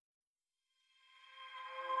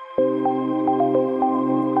Hey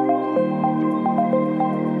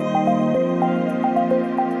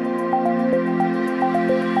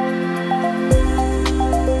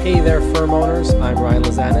there, firm owners. I'm Ryan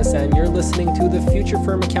Lazanis, and you're listening to the Future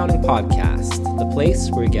Firm Accounting Podcast, the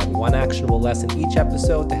place where you get one actionable lesson each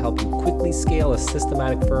episode to help you quickly scale a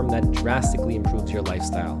systematic firm that drastically improves your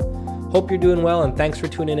lifestyle. Hope you're doing well, and thanks for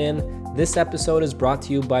tuning in. This episode is brought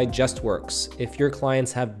to you by JustWorks. If your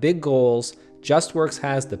clients have big goals, JustWorks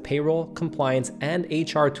has the payroll, compliance, and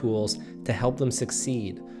HR tools to help them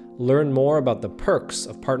succeed. Learn more about the perks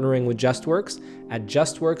of partnering with JustWorks at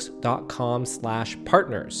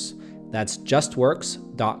justworks.com/partners. That's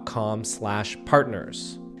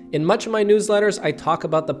justworks.com/partners. In much of my newsletters, I talk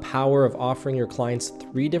about the power of offering your clients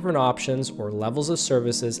 3 different options or levels of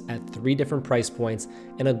services at 3 different price points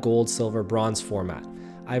in a gold, silver, bronze format.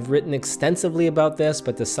 I've written extensively about this,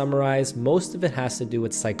 but to summarize, most of it has to do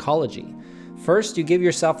with psychology. First, you give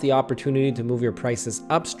yourself the opportunity to move your prices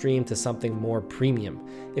upstream to something more premium.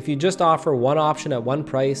 If you just offer one option at one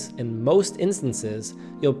price, in most instances,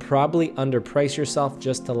 you'll probably underprice yourself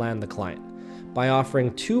just to land the client. By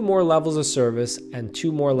offering 2 more levels of service and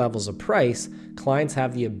 2 more levels of price, clients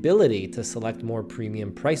have the ability to select more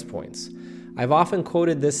premium price points. I've often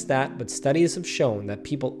quoted this stat, but studies have shown that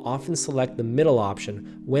people often select the middle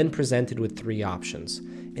option when presented with 3 options.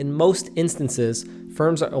 In most instances,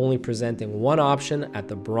 firms are only presenting one option at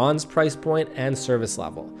the bronze price point and service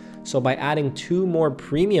level. So by adding 2 more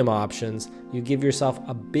premium options, you give yourself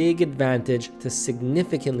a big advantage to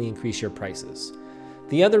significantly increase your prices.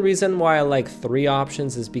 The other reason why I like 3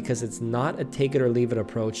 options is because it's not a take it or leave it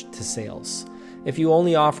approach to sales. If you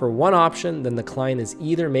only offer one option, then the client is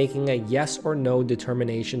either making a yes or no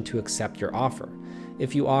determination to accept your offer.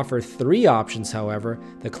 If you offer 3 options, however,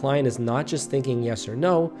 the client is not just thinking yes or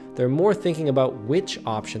no, they're more thinking about which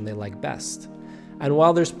option they like best. And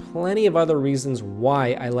while there's plenty of other reasons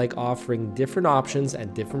why I like offering different options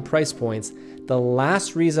at different price points, the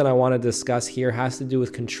last reason I want to discuss here has to do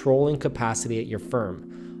with controlling capacity at your firm.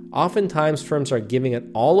 Oftentimes, firms are giving it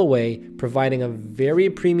all away, providing a very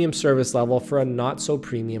premium service level for a not so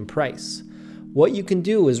premium price. What you can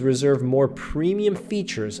do is reserve more premium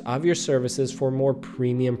features of your services for more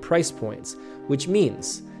premium price points, which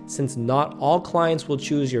means since not all clients will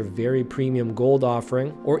choose your very premium gold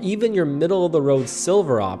offering or even your middle of the road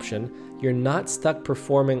silver option, you're not stuck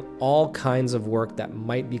performing all kinds of work that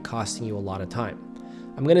might be costing you a lot of time.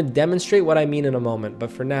 I'm going to demonstrate what I mean in a moment,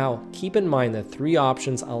 but for now, keep in mind that 3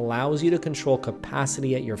 options allows you to control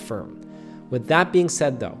capacity at your firm. With that being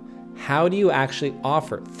said though, how do you actually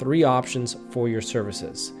offer 3 options for your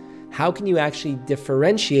services? How can you actually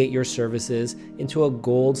differentiate your services into a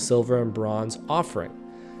gold, silver, and bronze offering?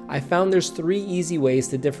 I found there's 3 easy ways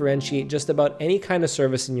to differentiate just about any kind of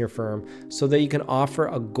service in your firm so that you can offer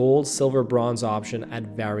a gold, silver, bronze option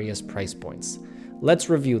at various price points. Let's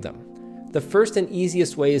review them. The first and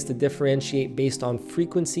easiest way is to differentiate based on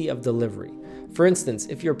frequency of delivery. For instance,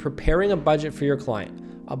 if you're preparing a budget for your client,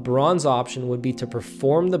 a bronze option would be to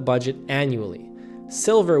perform the budget annually.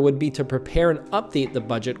 Silver would be to prepare and update the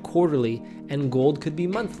budget quarterly, and gold could be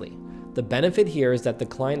monthly. The benefit here is that the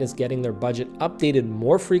client is getting their budget updated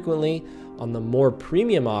more frequently on the more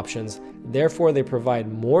premium options, therefore they provide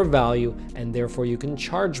more value and therefore you can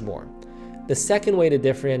charge more. The second way to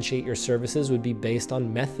differentiate your services would be based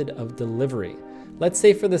on method of delivery. Let's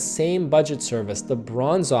say for the same budget service, the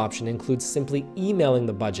bronze option includes simply emailing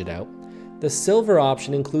the budget out. The silver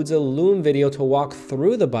option includes a Loom video to walk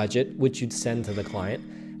through the budget, which you'd send to the client,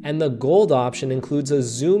 and the gold option includes a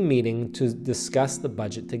Zoom meeting to discuss the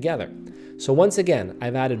budget together. So once again,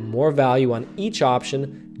 I've added more value on each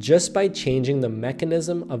option just by changing the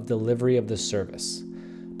mechanism of delivery of the service.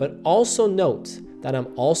 But also note that I'm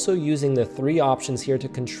also using the 3 options here to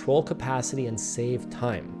control capacity and save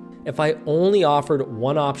time. If I only offered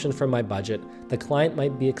one option for my budget, the client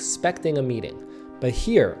might be expecting a meeting. But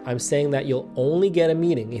here, I'm saying that you'll only get a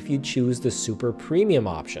meeting if you choose the super premium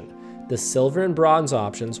option. The silver and bronze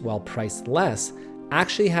options, while priced less,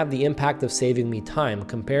 actually have the impact of saving me time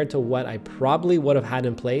compared to what I probably would have had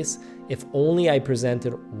in place if only I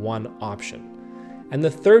presented one option. And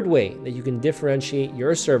the third way that you can differentiate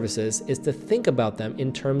your services is to think about them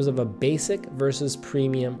in terms of a basic versus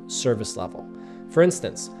premium service level. For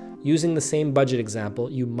instance, using the same budget example,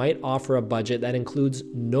 you might offer a budget that includes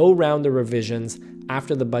no round of revisions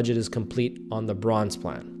after the budget is complete on the bronze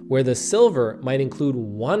plan, where the silver might include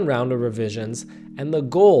 1 round of revisions and the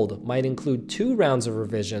gold might include 2 rounds of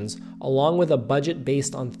revisions along with a budget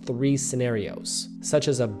based on 3 scenarios, such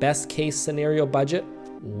as a best case scenario budget,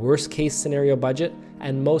 worst case scenario budget,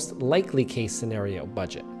 and most likely case scenario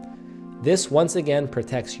budget. This once again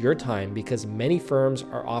protects your time because many firms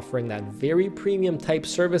are offering that very premium type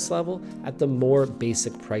service level at the more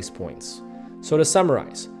basic price points. So to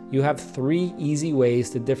summarize, you have 3 easy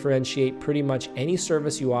ways to differentiate pretty much any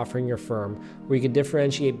service you offer in your firm, where you can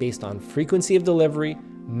differentiate based on frequency of delivery,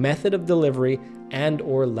 method of delivery,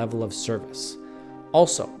 and/or level of service.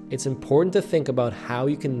 Also, it's important to think about how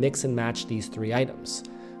you can mix and match these 3 items.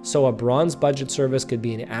 So a bronze budget service could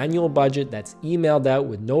be an annual budget that's emailed out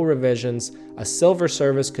with no revisions. A silver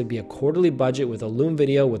service could be a quarterly budget with a Loom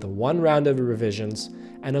video with 1 round of revisions.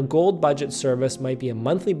 And a gold budget service might be a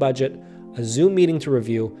monthly budget, a Zoom meeting to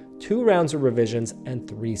review, 2 rounds of revisions, and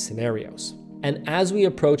 3 scenarios. And as we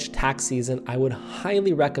approach tax season, I would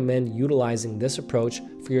highly recommend utilizing this approach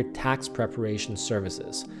for your tax preparation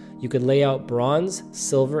services. You could lay out bronze,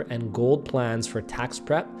 silver, and gold plans for tax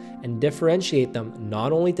prep and differentiate them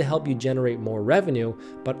not only to help you generate more revenue,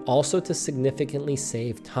 but also to significantly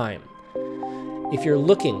save time. If you're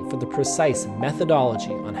looking for the precise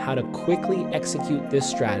methodology on how to quickly execute this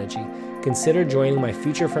strategy, consider joining my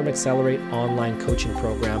Future Firm Accelerate online coaching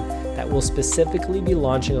program that will specifically be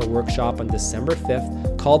launching a workshop on December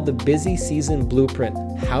 5th called the Busy Season Blueprint: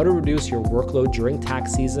 How to Reduce Your Workload During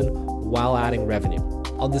Tax Season While Adding Revenue.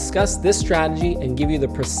 I'll discuss this strategy and give you the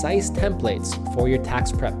precise templates for your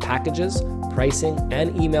tax prep packages, pricing,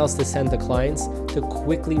 and emails to send to clients to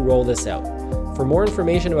quickly roll this out. For more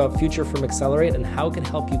information about Future Firm Accelerate and how it can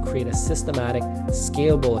help you create a systematic,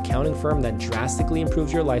 scalable accounting firm that drastically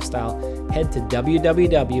improves your lifestyle, head to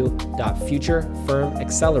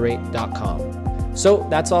www.futurefirmaccelerate.com. So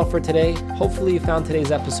that's all for today. Hopefully you found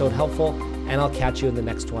today's episode helpful, and I'll catch you in the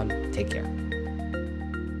next one. Take care.